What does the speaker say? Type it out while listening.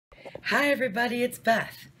Hi everybody, it's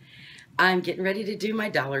Beth. I'm getting ready to do my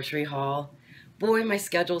Dollar Tree haul. Boy, my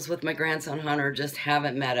schedules with my grandson Hunter just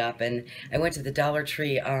haven't met up, and I went to the Dollar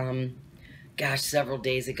Tree, several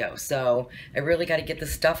days ago. So I really got to get the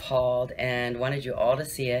stuff hauled and wanted you all to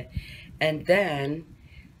see it. And then,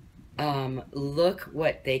 look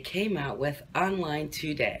what they came out with online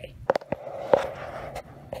today.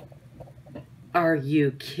 Are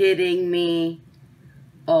you kidding me?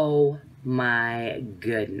 Oh my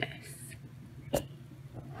goodness.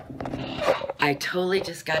 I totally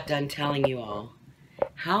just got done telling you all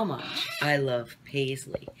how much I love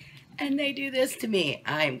Paisley. And they do this to me.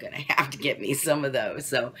 I'm going to have to get me some of those.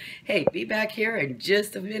 So, hey, be back here in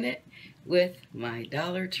just a minute with my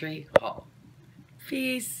Dollar Tree haul.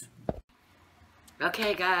 Peace.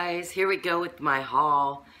 Okay, guys, here we go with my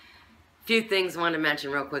haul. Few things I want to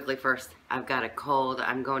mention real quickly. First, I've got a cold.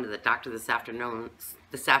 I'm going to the doctor this afternoon.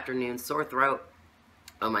 Sore throat.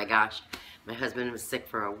 Oh my gosh. My husband was sick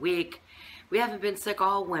for a week. We haven't been sick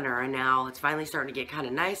all winter, and now it's finally starting to get kind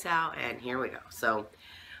of nice out, and here we go. So,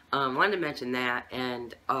 wanted to mention that,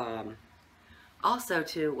 and also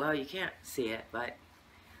too, well, you can't see it, but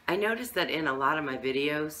I noticed that in a lot of my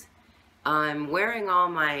videos, I'm wearing all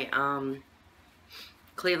my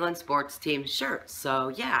Cleveland sports team shirts. So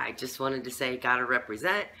yeah, I just wanted to say, gotta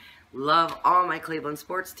represent, love all my Cleveland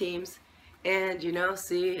sports teams, and you know,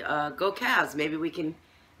 see, go Cavs. Maybe we can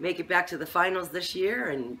make it back to the finals this year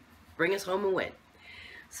and bring us home a win.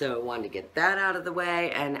 So I wanted to get that out of the way,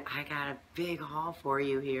 and I got a big haul for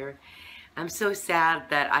you here. I'm so sad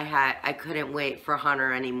that I couldn't wait for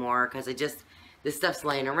Hunter anymore, because this stuff's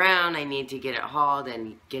laying around. I need to get it hauled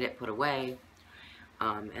and get it put away.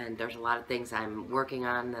 And there's a lot of things I'm working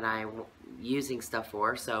on that I'm using stuff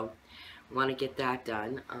for, so I want to get that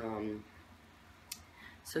done.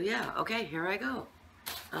 So yeah, okay, here I go.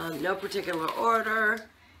 No particular order,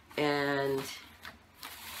 and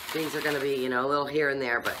things are going to be, you know, a little here and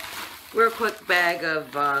there, but real quick bag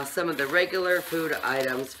of some of the regular food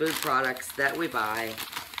items, food products that we buy.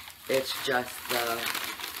 It's just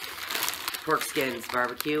pork skins,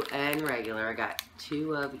 barbecue, and regular. I got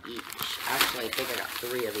 2 of each. Actually, I think I got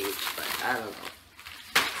 3 of each, but I don't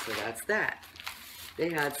know. So that's that. They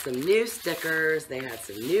had some new stickers. They had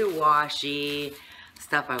some new washi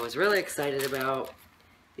stuff I was really excited about.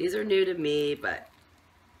 These are new to me, but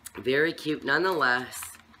very cute nonetheless.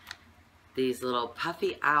 These little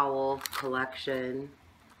puffy owl collection.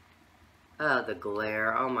 Oh, the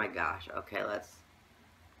glare. Oh my gosh. Okay, what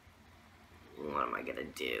am I gonna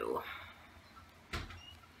do?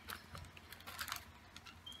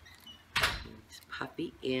 These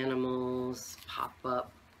puffy animals pop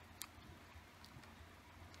up.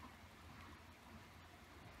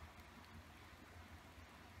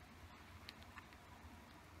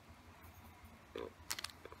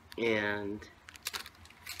 And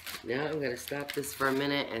now I'm going to stop this for a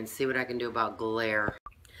minute and see what I can do about glare.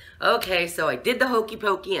 Okay, so I did the hokey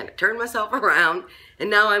pokey and I turned myself around,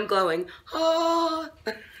 and now I'm glowing. Oh!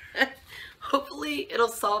 Hopefully it'll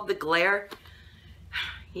solve the glare.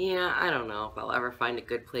 Yeah, I don't know if I'll ever find a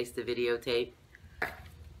good place to videotape.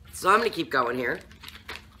 So I'm going to keep going here.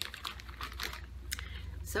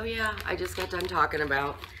 So yeah, I just got done talking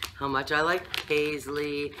about how much I like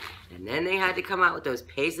Paisley, and then they had to come out with those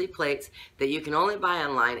Paisley plates that you can only buy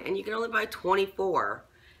online, and you can only buy 24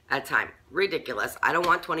 at a time. Ridiculous. I don't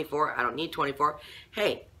want 24. I don't need 24.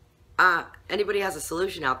 Hey, anybody has a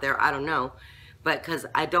solution out there? I don't know, but because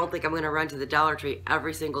I don't think I'm going to run to the Dollar Tree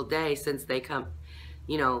every single day since they come,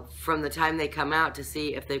 you know, from the time they come out to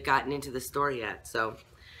see if they've gotten into the store yet. So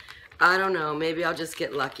I don't know. Maybe I'll just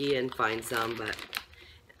get lucky and find some, but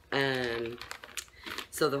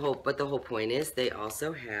so the whole point is they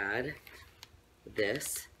also had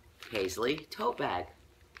this Paisley tote bag.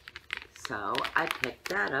 So I picked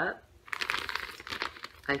that up.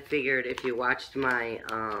 I figured if you watched my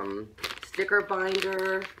sticker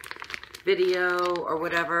binder video or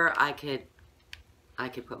whatever, I could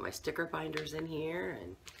put my sticker binders in here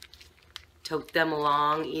and tote them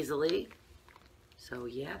along easily. So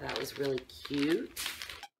yeah, that was really cute.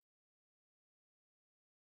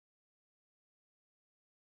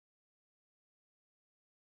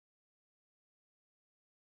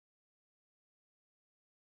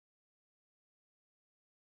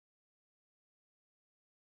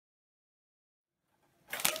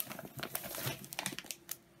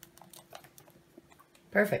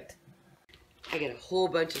 Perfect. I got a whole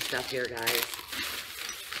bunch of stuff here, guys.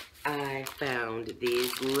 I found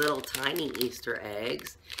these little tiny Easter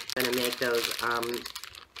eggs. I'm gonna make those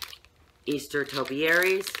Easter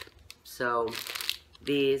topiaries. So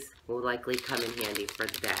these will likely come in handy for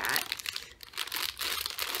that.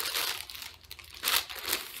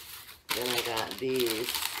 got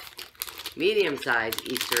these medium-sized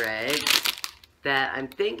Easter eggs that I'm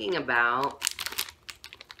thinking about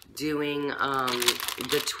doing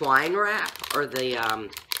the twine wrap or the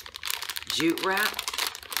jute wrap.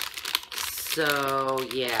 So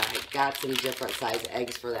yeah, I got some different size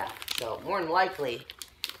eggs for that. So more than likely,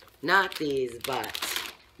 not these, but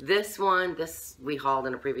this one, this we hauled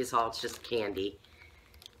in a previous haul, it's just candy.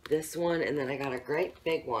 This one, and then I got a great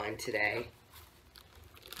big one today.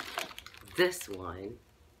 This one,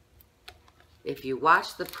 if you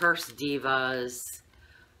watch the Purse Divas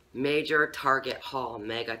major Target haul,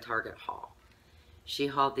 mega Target haul, she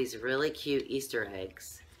hauled these really cute Easter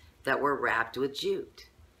eggs that were wrapped with jute.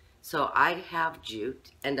 So I have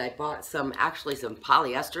jute, and I bought some, actually some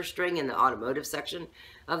polyester string in the automotive section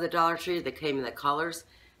of the Dollar Tree that came in the colors.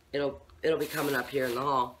 It'll be coming up here in the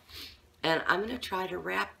haul. And I'm going to try to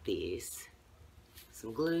wrap these.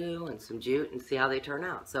 Some glue and some jute and see how they turn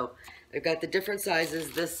out. So I've got the different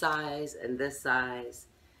sizes, this size and this size.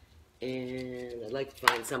 And I'd like to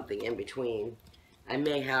find something in between. I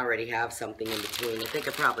may already have something in between. I think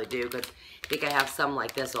I probably do, because I think I have some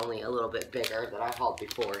like this, only a little bit bigger, that I hauled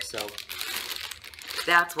before. So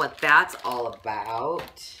that's what that's all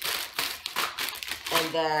about.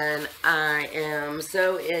 And then I am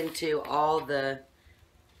so into all the,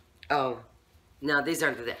 oh, no, these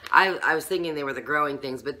aren't the, I was thinking they were the growing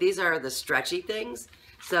things, but these are the stretchy things.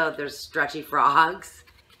 So there's stretchy frogs.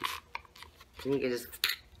 And you can just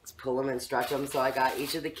pull them and stretch them. So I got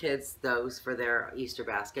each of the kids those for their Easter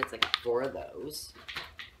baskets. I got 4 of those.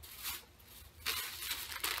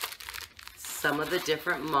 Some of the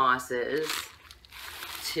different mosses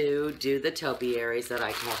to do the topiaries that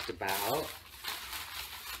I talked about.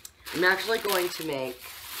 I'm actually going to make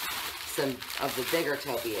some of the bigger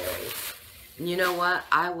topiaries. And you know what?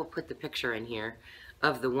 I will put the picture in here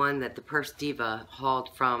of the one that the Purse Diva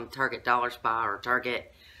hauled from Target Dollar Spa or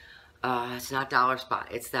Target. It's not Dollar Spot.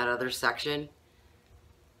 It's that other section.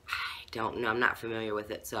 I don't know. I'm not familiar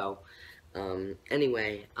with it. So,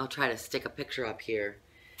 anyway, I'll try to stick a picture up here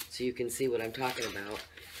so you can see what I'm talking about.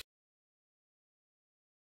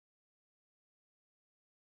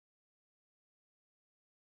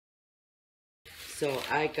 So,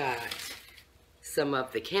 I got some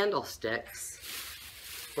of the candlesticks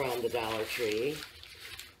from the Dollar Tree.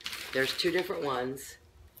 There's 2 different ones.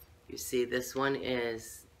 You see, this one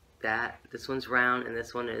is that. This one's round, and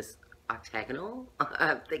this one is octagonal.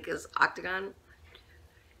 I think it's octagon.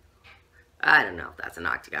 I don't know if that's an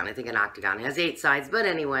octagon. I think an octagon has 8 sides, but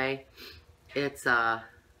anyway, it's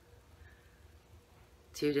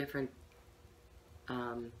 2 different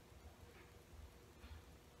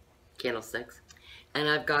candlesticks. And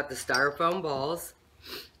I've got the styrofoam balls,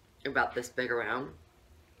 about this big around.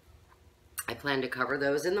 I plan to cover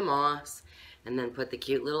those in the moss and then put the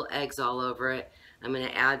cute little eggs all over it. I'm going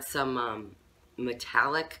to add some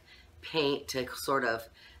metallic paint to sort of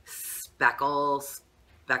speckle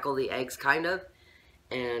the eggs kind of,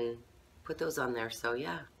 and put those on there. So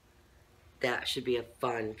yeah, that should be a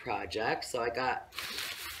fun project. So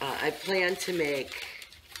I plan to make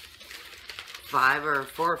 4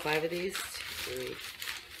 or 5 of these. 3.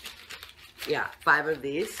 Yeah, 5 of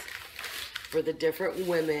these for the different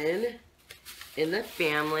women in the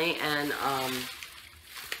family, and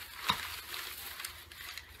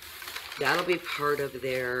that'll be part of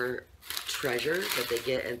their treasure that they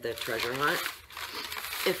get at the treasure hunt,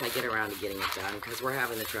 if I get around to getting it done, because we're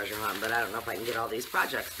having the treasure hunt, but I don't know if I can get all these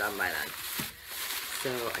projects done by then.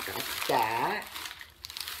 So I got that.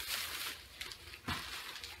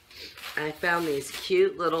 I found these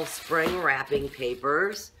cute little spring wrapping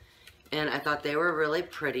papers, and I thought they were really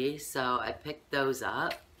pretty, so I picked those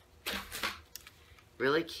up.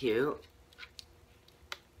 Really cute.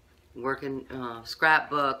 Working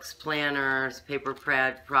scrapbooks, planners, paper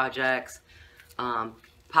pad projects,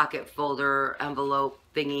 pocket folder envelope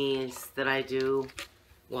thingies that I do.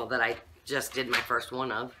 Well, that I just did my first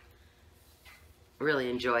one of. Really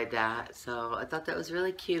enjoyed that. So I thought that was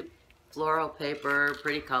really cute. Floral paper,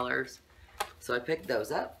 pretty colors. So I picked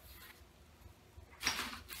those up.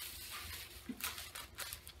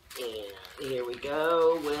 And here we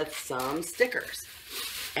go with some stickers.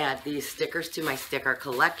 Add these stickers to my sticker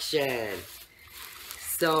collection.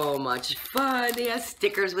 So much fun. They have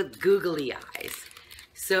stickers with googly eyes.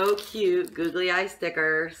 So cute. Googly eye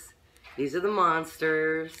stickers. These are the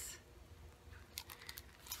monsters.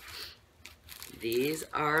 These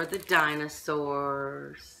are the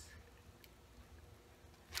dinosaurs.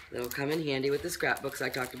 They'll come in handy with the scrapbooks I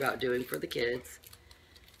talked about doing for the kids.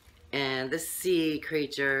 And the sea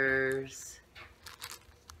creatures.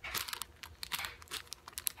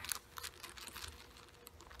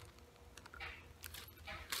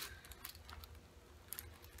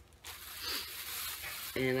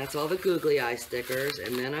 And that's all the googly eye stickers.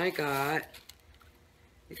 And then I got,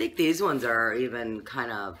 I think these ones are even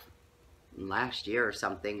kind of last year or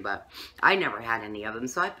something, but I never had any of them,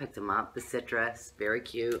 so I picked them up. The citrus, very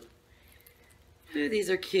cute. Ooh,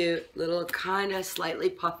 these are cute. Little kind of slightly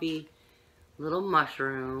puffy little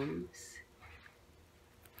mushrooms.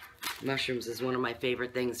 Mushrooms is one of my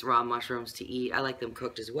favorite things, raw mushrooms to eat. I like them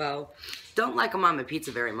cooked as well. Don't like them on my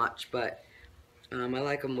pizza very much, but I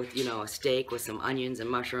like them with, you know, a steak with some onions and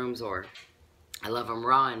mushrooms, or I love them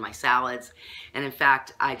raw in my salads. And in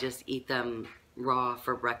fact, I just eat them raw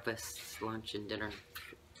for breakfast, lunch, and dinner.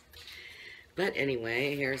 But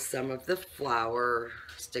anyway, here's some of the flower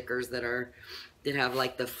stickers that have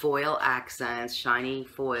like the foil accents, shiny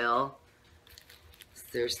foil.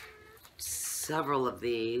 There's several of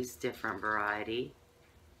these, different variety.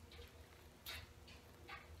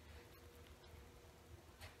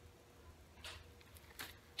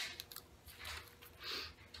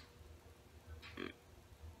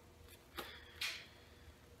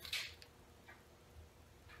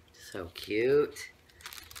 So cute.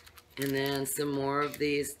 And then some more of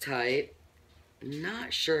these type.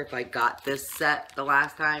 Not sure if I got this set the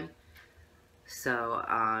last time, so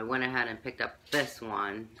I went ahead and picked up this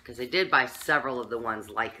one, because I did buy several of the ones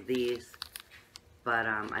like these, but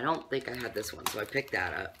I don't think I had this one, so I picked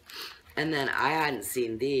that up. And then I hadn't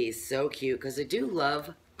seen these, so cute, because I do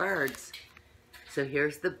love birds. So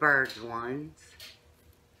here's the birds ones.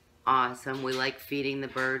 Awesome. We like feeding the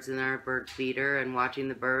birds in our bird feeder and watching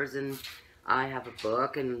the birds, and I have a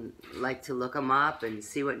book and like to look them up and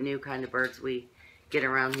see what new kind of birds we get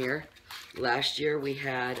around here. Last year we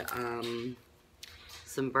had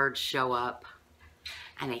some birds show up,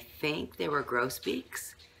 and I think they were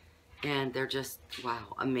grosbeaks, and they're just,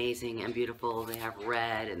 wow, amazing and beautiful. They have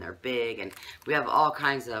red and they're big, and we have all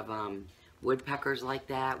kinds of woodpeckers like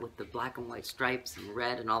that with the black and white stripes and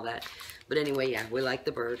red and all that. But anyway, yeah, we like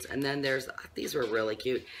the birds. And then there's, these were really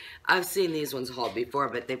cute. I've seen these ones hauled before,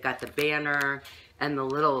 but they've got the banner and the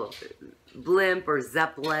little blimp or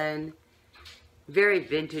zeppelin. Very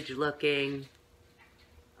vintage looking.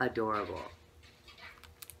 Adorable.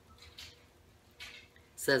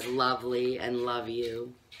 Says lovely and love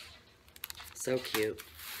you. So cute.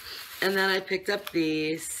 And then I picked up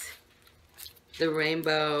these, the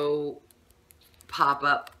rainbow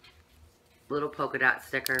pop-up little polka dot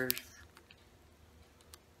stickers.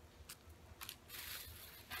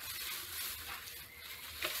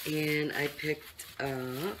 And I picked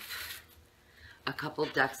up a couple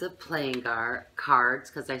decks of playing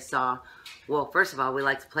cards, because I saw, well, first of all, we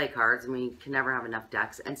like to play cards and we can never have enough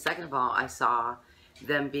decks. And second of all, I saw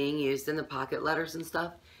them being used in the pocket letters and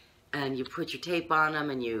stuff. And you put your tape on them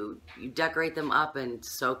and you decorate them up, and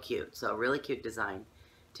so cute. So really cute design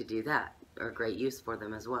to do that. Or great use for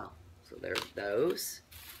them as well. So there's those.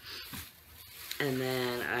 And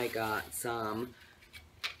then I got some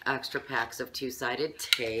extra packs of two-sided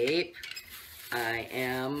tape. I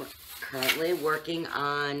am currently working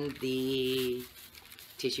on the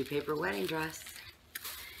tissue paper wedding dress.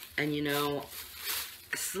 And you know,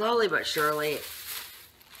 slowly but surely,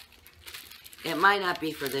 it might not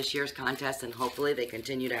be for this year's contest, and hopefully they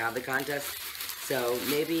continue to have the contest. So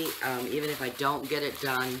maybe even if I don't get it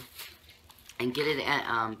done and get it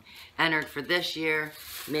entered for this year,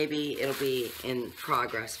 maybe it'll be in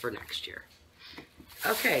progress for next year.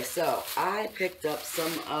 Okay, so I picked up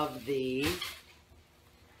some of the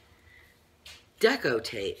deco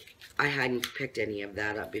tape. I hadn't picked any of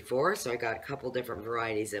that up before, so I got a couple different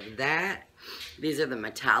varieties of that. These are the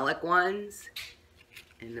metallic ones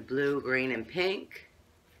in the blue, green, and pink.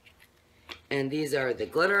 And these are the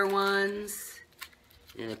glitter ones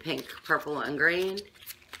in the pink, purple, and green.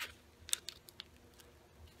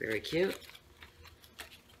 Very cute.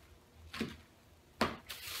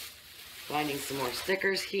 Finding some more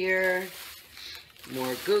stickers here.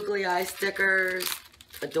 More googly eye stickers.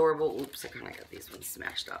 Adorable. Oops, I kind of got these ones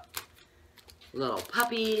smashed up. Little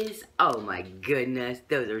puppies. Oh my goodness,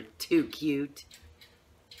 those are too cute.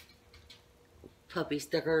 Puppy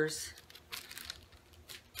stickers.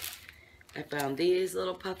 I found these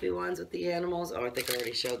little puppy ones with the animals. Oh, I think I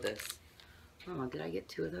already showed this. Oh, did I get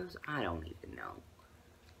two of those? I don't even know.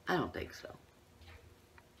 I don't think so.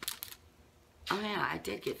 Oh yeah, I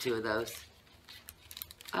did get two of those.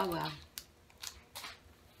 Oh well.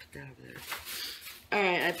 Put that over there.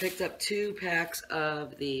 Alright, I picked up 2 packs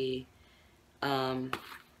of the egg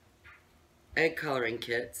coloring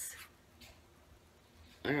kits.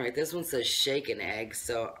 Alright, this one says shaken egg,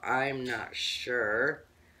 so I'm not sure.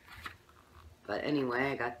 But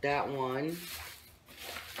anyway, I got that one.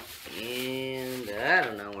 And I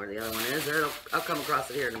don't know where the other one is. I'll come across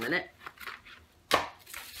it here in a minute.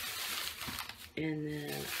 And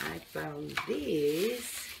then I found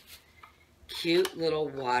these cute little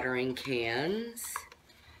watering cans.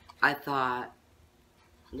 I thought,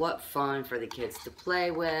 what fun for the kids to play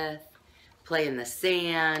with, play in the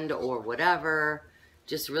sand or whatever.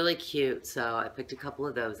 Just really cute. So I picked a couple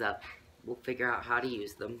of those up. We'll figure out how to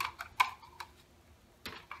use them.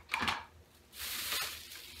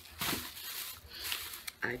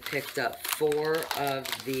 I picked up 4 of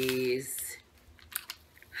these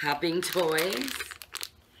hopping toys.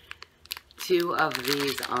 2 of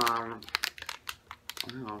these, I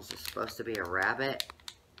don't know, is this supposed to be a rabbit?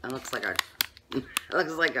 It looks like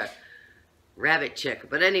a rabbit chick.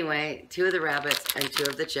 But anyway, 2 of the rabbits and 2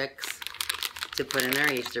 of the chicks to put in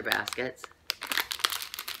their Easter baskets.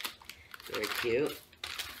 Very cute.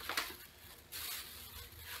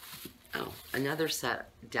 Oh, another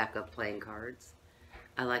deck of playing cards.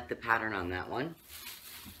 I like the pattern on that one.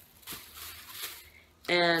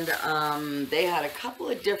 And they had a couple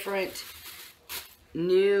of different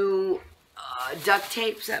new duct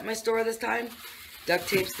tapes at my store this time. Duct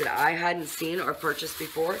tapes that I hadn't seen or purchased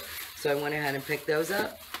before. So I went ahead and picked those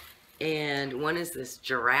up. And one is this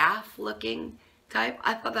giraffe looking type.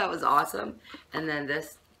 I thought that was awesome. And then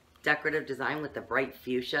this decorative design with the bright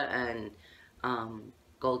fuchsia and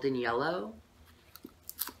golden yellow.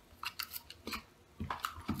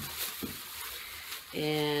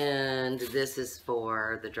 And this is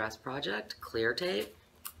for the dress project, clear tape.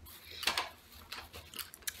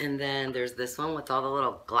 And then there's this one with all the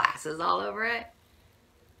little glasses all over it.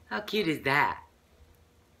 How cute is that?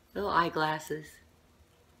 Little eyeglasses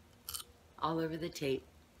all over the tape.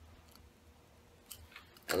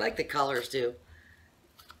 I like the colors too.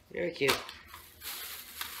 Very cute.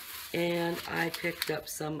 And I picked up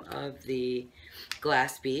some of the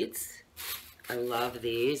glass beads. I love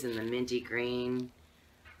these in the minty green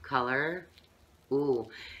color. Ooh,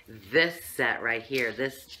 this set right here,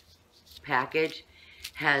 this package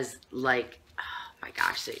has like, oh my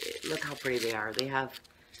gosh, look how pretty they are. They have,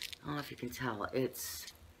 I don't know if you can tell,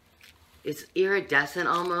 it's iridescent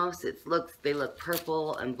almost. They look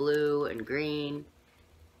purple and blue and green.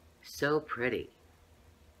 So pretty.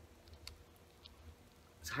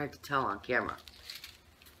 It's hard to tell on camera.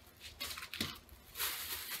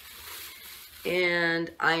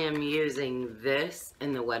 And I am using this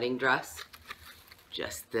in the wedding dress.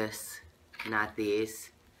 Just this, not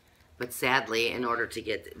these. But sadly, in order to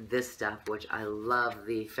get this stuff, which I love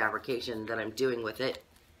the fabrication that I'm doing with it,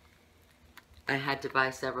 I had to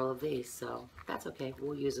buy several of these. So that's okay.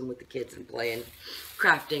 We'll use them with the kids and play and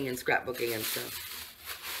crafting and scrapbooking and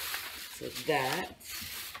stuff. So that.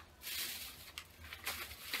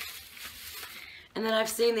 And then I've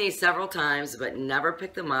seen these several times, but never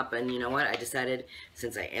picked them up. And you know what? I decided,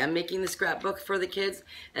 since I am making the scrapbook for the kids,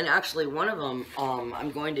 and actually one of them,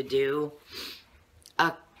 I'm going to do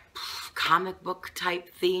a comic book type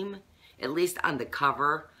theme, at least on the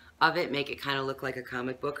cover of it, make it kind of look like a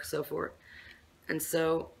comic book, so forth. And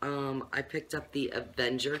so I picked up the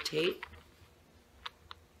Avenger tape.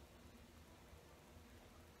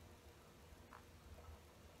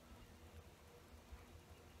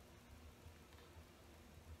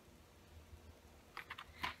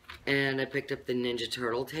 And I picked up the Ninja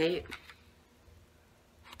Turtle tape.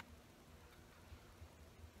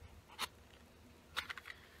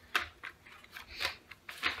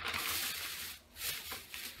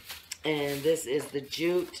 And this is the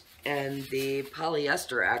jute and the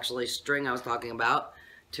polyester, actually, string I was talking about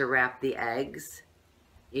to wrap the eggs.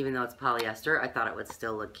 Even though it's polyester, I thought it would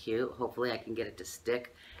still look cute. Hopefully I can get it to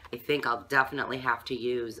stick. I think I'll definitely have to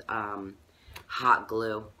use hot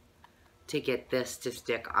glue to get this to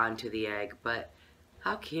stick onto the egg. But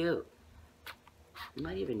how cute. I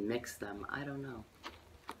might even mix them. I don't know.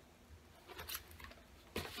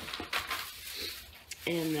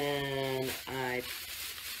 And then I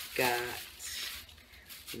got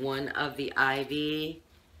one of the ivy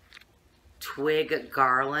twig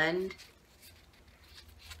garland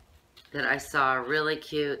that I saw really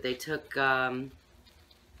cute. They took the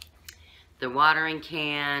watering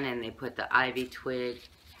can and they put the ivy twig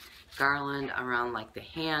garland around like the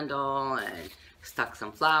handle and stuck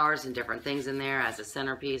some flowers and different things in there as a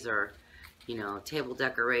centerpiece or, you know, table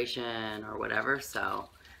decoration or whatever. So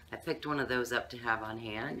I picked one of those up to have on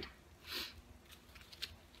hand.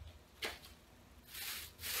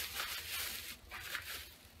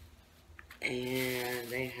 And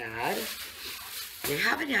they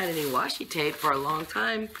haven't had any washi tape for a long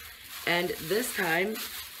time, and this time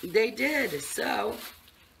they did. So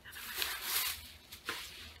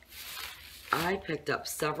I picked up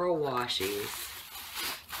several washies.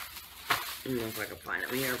 I don't know if I can find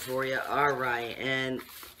them here for you. All right, and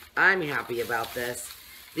I'm happy about this.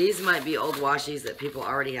 These might be old washies that people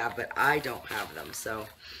already have, but I don't have them. So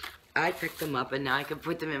I picked them up, and now I can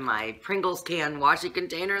put them in my Pringles can washi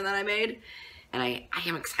container that I made. And I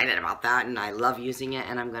am excited about that, and I love using it,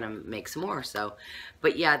 and I'm going to make some more. So,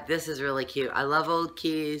 but yeah, this is really cute. I love old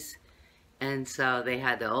keys, and so they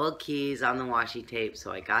had the old keys on the washi tape,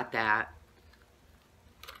 so I got that.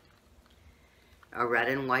 A red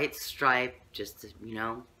and white stripe, just, you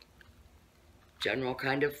know, general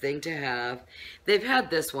kind of thing to have. They've had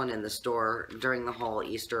this one in the store during the whole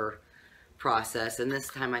Easter process, and this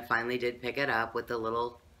time I finally did pick it up with the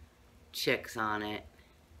little chicks on it.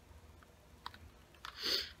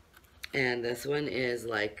 And this one is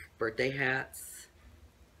like birthday hats,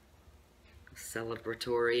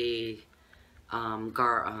 celebratory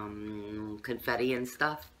confetti and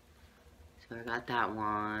stuff. So I got that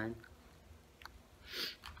one.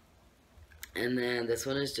 And then this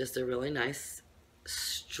one is just a really nice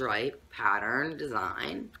stripe pattern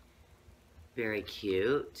design. Very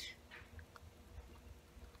cute.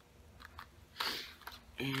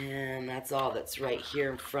 And that's all that's right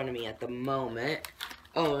here in front of me at the moment.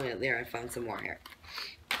 Oh, there, I found some more here.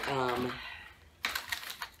 I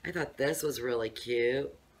thought this was really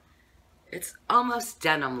cute. It's almost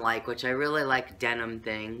denim-like, which I really like denim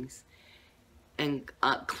things. And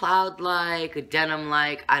cloud-like,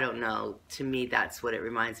 denim-like, I don't know. To me, that's what it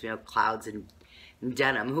reminds me of, clouds and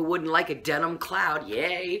denim. Who wouldn't like a denim cloud?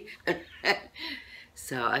 Yay!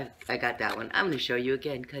 So I got that one. I'm going to show you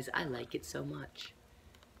again because I like it so much.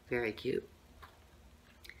 Very cute.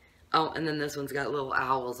 Oh, and then this one's got little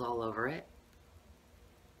owls all over it.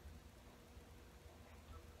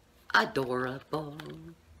 Adorable.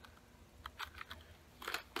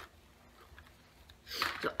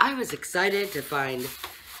 So I was excited to find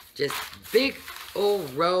just big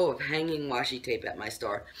old row of hanging washi tape at my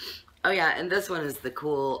store. Oh yeah, and this one is the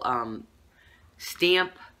cool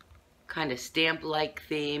stamp, kind of stamp-like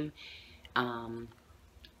theme.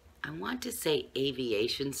 I want to say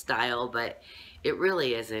aviation style, but it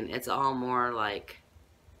really isn't. It's all more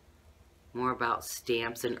about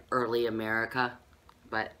stamps in early America.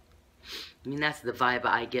 But, I mean, that's the vibe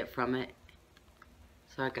I get from it.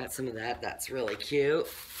 So I got some of that. That's really cute.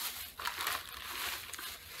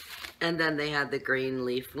 And then they had the green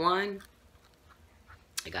leaf one.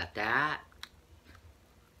 I got that.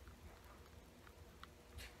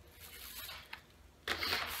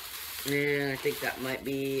 And I think that might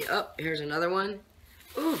be, oh, here's another one.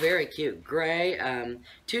 Ooh, very cute. Gray,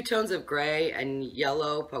 2 tones of gray and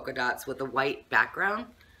yellow polka dots with a white background.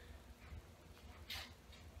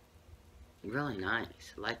 Really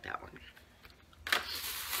nice. I like that one.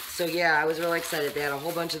 So yeah, I was really excited. They had a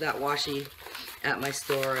whole bunch of that washi at my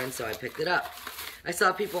store, and so I picked it up. I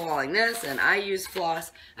saw people hauling this, and I use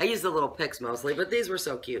floss. I use the little picks mostly, but these were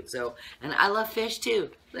so cute. So, and I love fish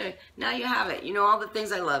too. There, now you have it. You know all the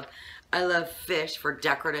things I love. I love fish for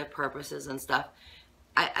decorative purposes and stuff.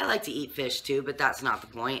 I like to eat fish too, but that's not the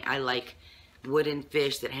point. I like wooden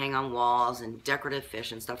fish that hang on walls and decorative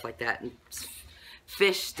fish and stuff like that. And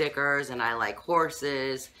fish stickers, and I like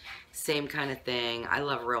horses. Same kind of thing. I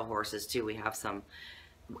love real horses too. We have some.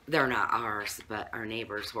 They're not ours, but our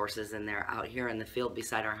neighbors' horses, and they're out here in the field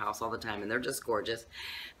beside our house all the time, and they're just gorgeous.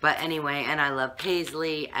 But anyway, and I love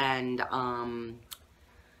Paisley and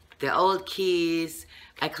the old keys.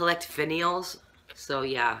 I collect finials, so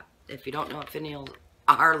yeah, if you don't know what finials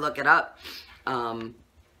are, look it up. But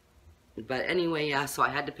anyway, yeah, so I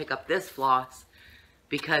had to pick up this floss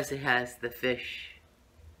because it has the fish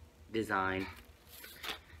design.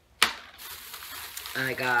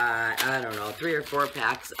 I got, I don't know, 3 or 4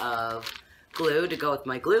 packs of glue to go with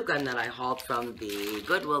my glue gun that I hauled from the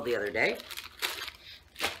Goodwill the other day.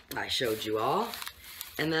 I showed you all.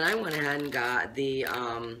 And then I went ahead and got the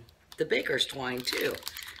baker's twine too.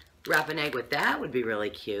 Wrap an egg with that would be really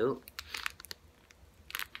cute.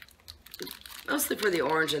 Mostly for the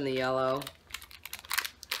orange and the yellow.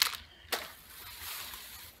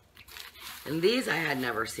 And these I had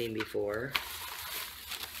never seen before.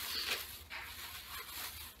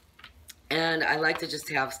 And I like to just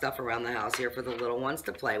have stuff around the house here for the little ones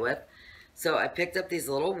to play with. So I picked up these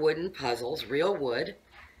little wooden puzzles, real wood.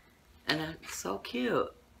 And it's so cute.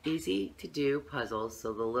 Easy to do puzzles.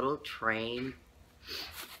 So the little train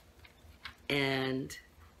and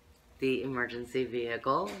the emergency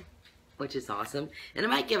vehicle, which is awesome. And I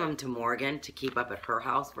might give them to Morgan to keep up at her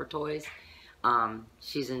house for toys.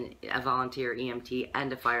 She's a volunteer EMT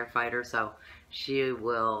and a firefighter, so she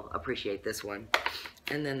will appreciate this one.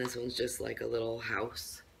 And then this one's just like a little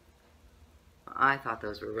house. I thought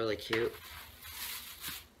those were really cute.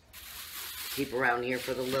 Keep around here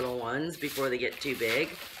for the little ones before they get too big.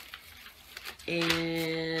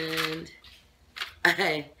 And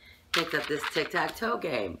I picked up this tic-tac-toe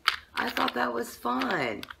game. I thought that was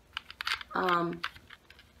fun.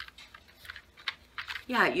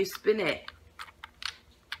 Yeah, you spin it.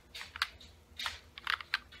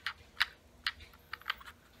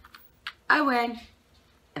 I win.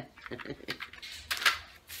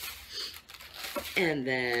 And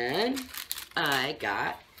then I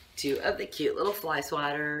got 2 of the cute little fly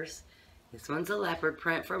swatters. This one's a leopard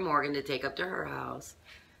print for Morgan to take up to her house.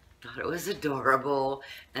 Thought it was adorable.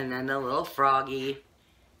 And then the little froggy.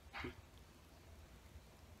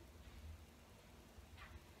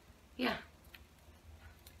 Yeah.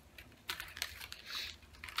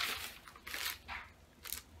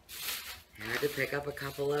 I had to pick up a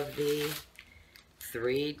couple of the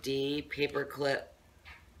 3D paper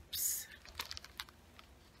clips.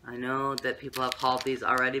 I know that people have hauled these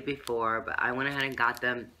already before, but I went ahead and got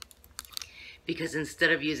them because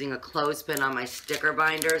instead of using a clothespin on my sticker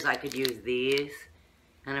binders, I could use these.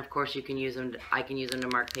 And of course you can use them, I can use them to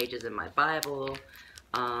mark pages in my Bible,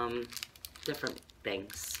 different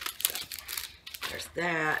things. So, there's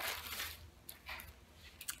that.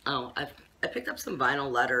 Oh, I picked up some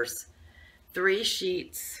vinyl letters. 3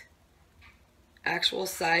 sheets, actual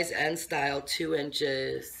size and style, 2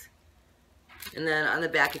 inches. And then on the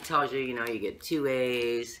back it tells you, you know, you get 2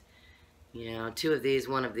 A's, you know, 2 of these,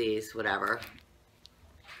 1 of these, whatever.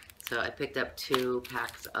 So I picked up 2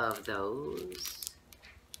 packs of those.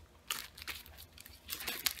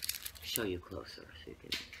 Show you closer so you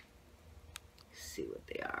can see what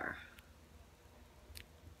they are.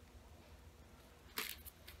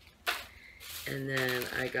 And then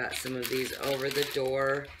I got some of these over the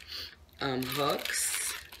door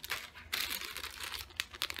hooks.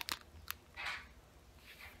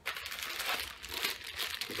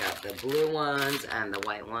 We got the blue ones and the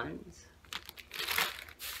white ones.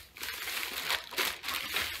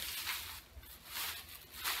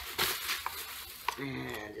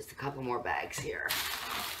 And just a couple more bags here.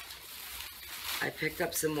 I picked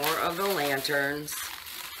up some more of the lanterns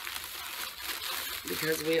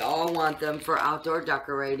because we all want them for outdoor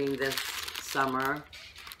decorating this summer.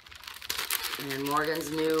 And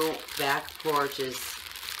Morgan's new back porch is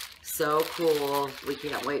so cool. We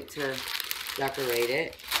can't wait to decorate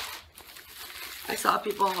it. I saw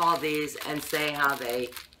people haul these and say how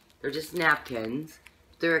they're just napkins.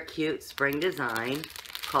 They're a cute spring design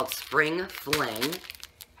called Spring Fling.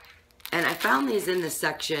 And I found these in the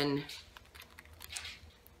section,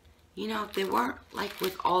 you know, they weren't like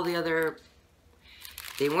with all the other,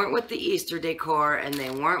 they weren't with the Easter decor and they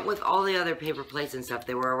weren't with all the other paper plates and stuff.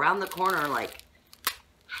 They were around the corner like,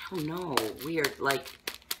 I don't know, weird, like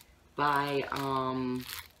by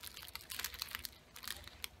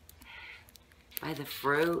the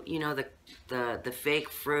fruit, you know, the fake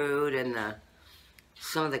fruit and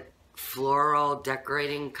some of the floral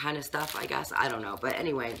decorating kind of stuff, I guess. I don't know. But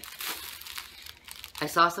anyway, I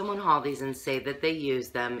saw someone haul these and say that they use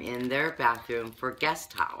them in their bathroom for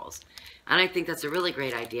guest towels. And I think that's a really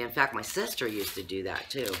great idea. In fact, my sister used to do that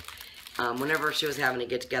too. Whenever she was having a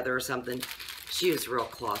get together or something, she used real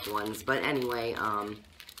cloth ones. But anyway,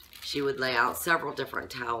 she would lay out several different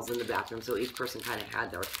towels in the bathroom so each person kind of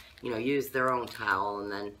had their, you know, use their own towel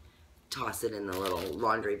and then toss it in the little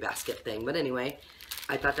laundry basket thing. But anyway,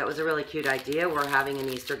 I thought that was a really cute idea. We're having an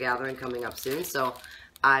Easter gathering coming up soon, so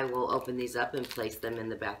I will open these up and place them in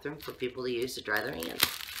the bathroom for people to use to dry their hands.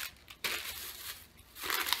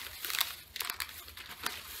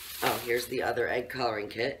 Oh, here's the other egg coloring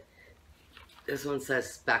kit. This one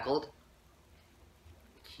says speckled.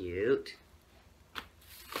 Cute.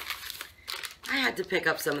 I had to pick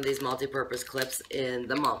up some of these multi-purpose clips in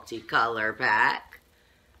the multicolor pack.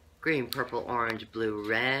 Green, purple, orange, blue,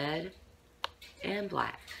 red, and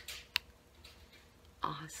black.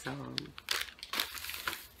 Awesome.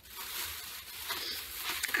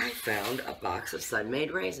 I found a box of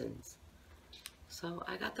sun-made raisins. So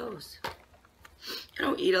I got those. I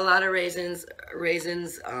don't eat a lot of raisins.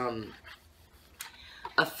 Raisins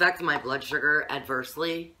affect my blood sugar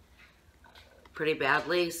adversely pretty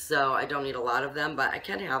badly, so I don't eat a lot of them, but I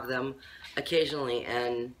can have them occasionally,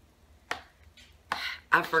 and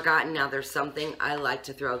I've forgotten now there's something I like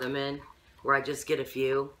to throw them in where I just get a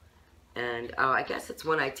few, and I guess it's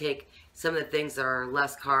when I take some of the things that are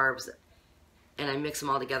less carbs and I mix them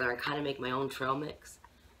all together and kind of make my own trail mix.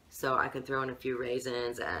 So I can throw in a few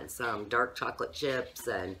raisins and some dark chocolate chips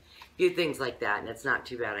and a few things like that, and it's not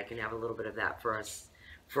too bad. I can have a little bit of that for us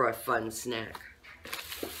for a fun snack.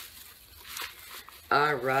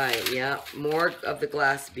 Alright, yeah, more of the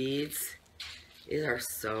glass beads. These are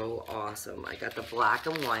so awesome. I got the black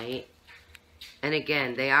and white. And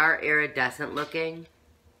again, they are iridescent looking.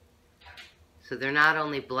 So they're not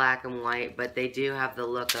only black and white, but they do have the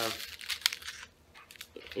look of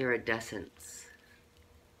iridescence.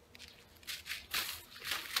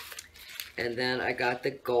 And then I got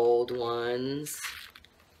the gold ones.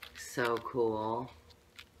 So cool.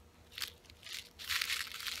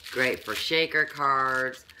 Great for shaker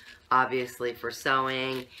cards. Obviously for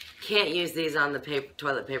sewing. Can't use these on the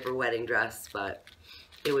toilet paper wedding dress, but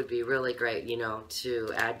it would be really great, you know, to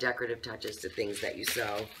add decorative touches to things that you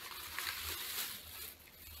sew.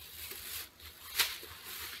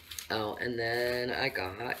 Oh, and then I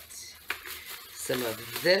got some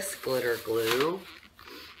of this glitter glue.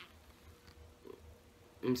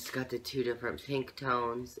 It's got the two different pink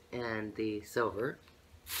tones and the silver.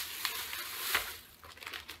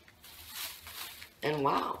 And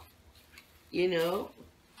wow, you know,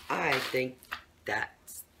 I think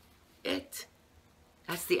that's it.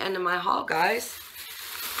 That's the end of my haul, guys.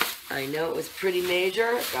 I know it was pretty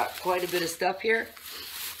major. Got quite a bit of stuff here.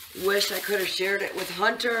 Wish I could have shared it with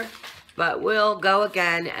Hunter, but we'll go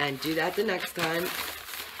again and do that the next time.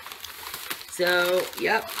 So,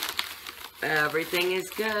 yep, everything is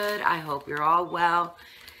good. I hope you're all well.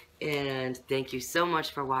 And thank you so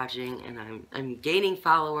much for watching. And I'm gaining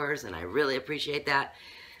followers, and I really appreciate that.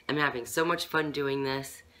 I'm having so much fun doing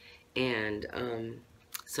this. And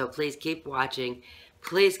so please keep watching.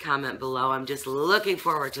 Please comment below. I'm just looking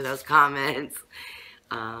forward to those comments.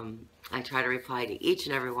 I try to reply to each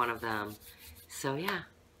and every one of them. So yeah.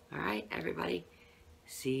 All right, everybody.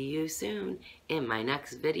 See you soon in my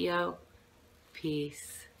next video.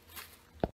 Peace.